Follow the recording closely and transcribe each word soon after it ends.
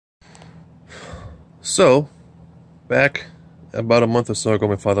So, back about a month or so ago,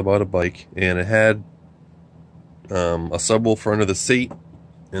 my father bought a bike, and it had a subwoofer under the seat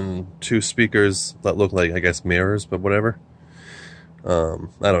and two speakers that look like, I guess, mirrors, but whatever. I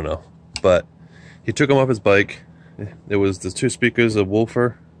don't know. But he took them off his bike. There was the two speakers, a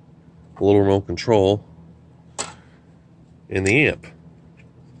woofer, a little remote control, and the amp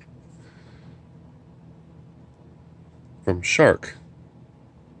from Shark.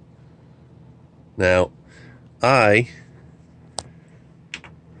 Now, I'm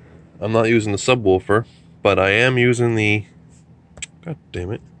not using the subwoofer, but I am using the, god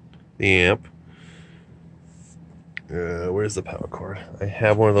damn it, the amp. Where's the power cord? I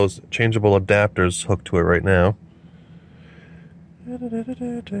have one of those changeable adapters hooked to it right now.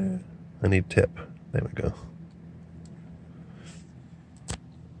 I need tip. There we go.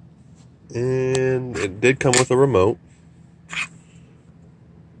 And it did come with a remote.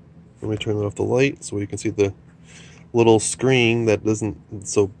 Let me turn off the light so you can see the little screen that isn't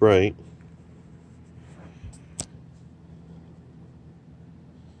so bright.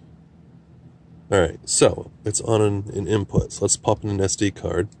 Alright, so it's on an input. So let's pop in an SD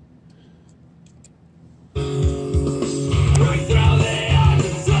card.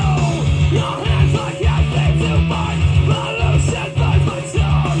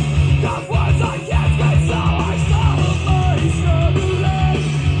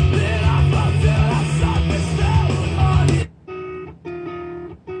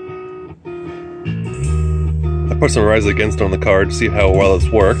 I put some Rise Against on the card to see how well it's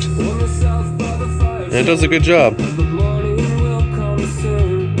worked. And it does a good job.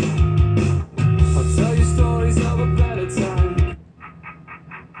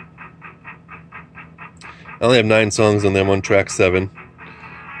 I only have 9 songs on them on track 7.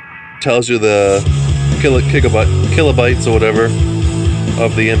 Tells you the kilobytes or whatever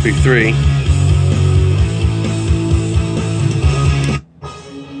of the MP3.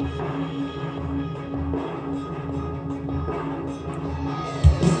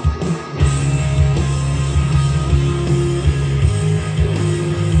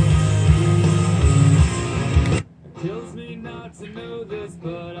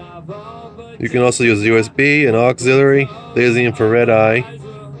 You can also use USB, an auxiliary, there's the infrared eye,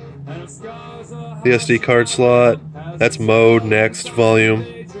 the SD card slot, that's mode, next, volume.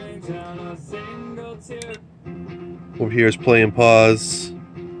 Over here is play and pause,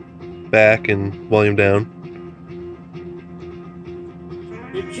 back and volume down.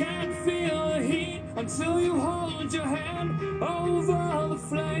 You can't feel the heat until you hold your hand over the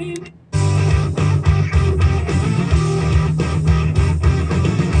flame.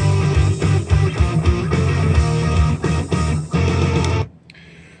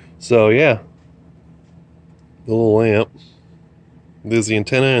 So yeah, the little lamp. There's the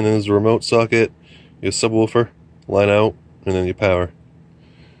antenna, and then there's the remote socket, your subwoofer, line out, and then your power.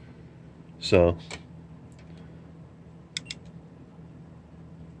 So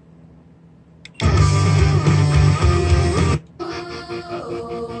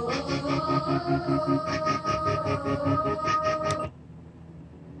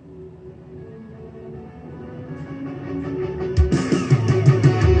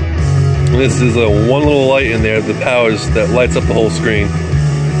this is a one little light in there that powers, that lights up the whole screen.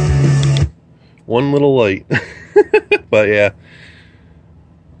 One little light. But yeah,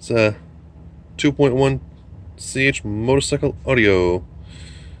 it's a 2.1 CH motorcycle audio.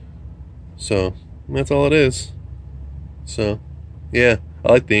 So that's all it is. So yeah,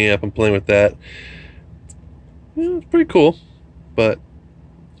 I like the amp. I'm playing with that. Yeah, it's pretty cool. But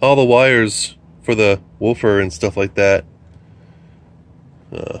all the wires for the woofer and stuff like that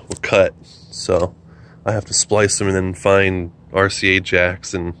were cut, so I have to splice them and then find RCA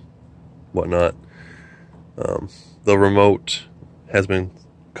jacks and whatnot. The remote has been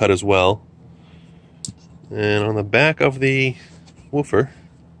cut as well, and on the back of the woofer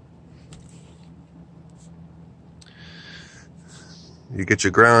you get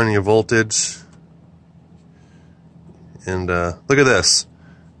your ground and your voltage, and look at this.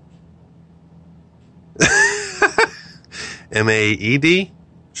 M-A-E-D?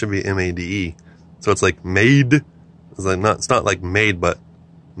 Should be M-A-D-E. So it's like made. It's like it's not like made, but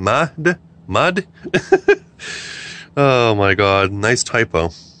mud? Oh my god, nice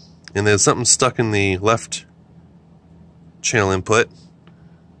typo. And there's something stuck in the left channel input.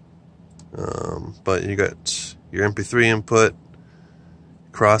 But you got your MP3 input,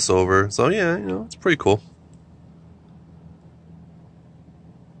 crossover. So yeah, you know, it's pretty cool.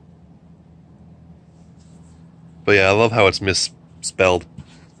 But yeah, I love how it's misspelled.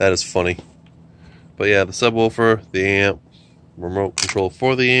 That is funny. But yeah, the subwoofer, the amp, remote control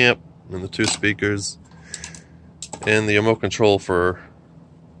for the amp, and the 2 speakers, and the remote control for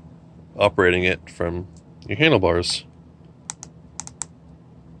operating it from your handlebars.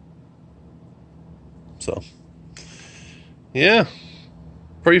 So, yeah,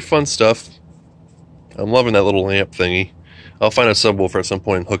 pretty fun stuff. I'm loving that little amp thingy. I'll find a subwoofer at some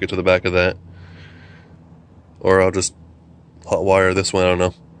point and hook it to the back of that. Or I'll just hot wire this one, I don't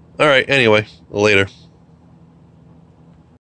know. Alright, anyway, later.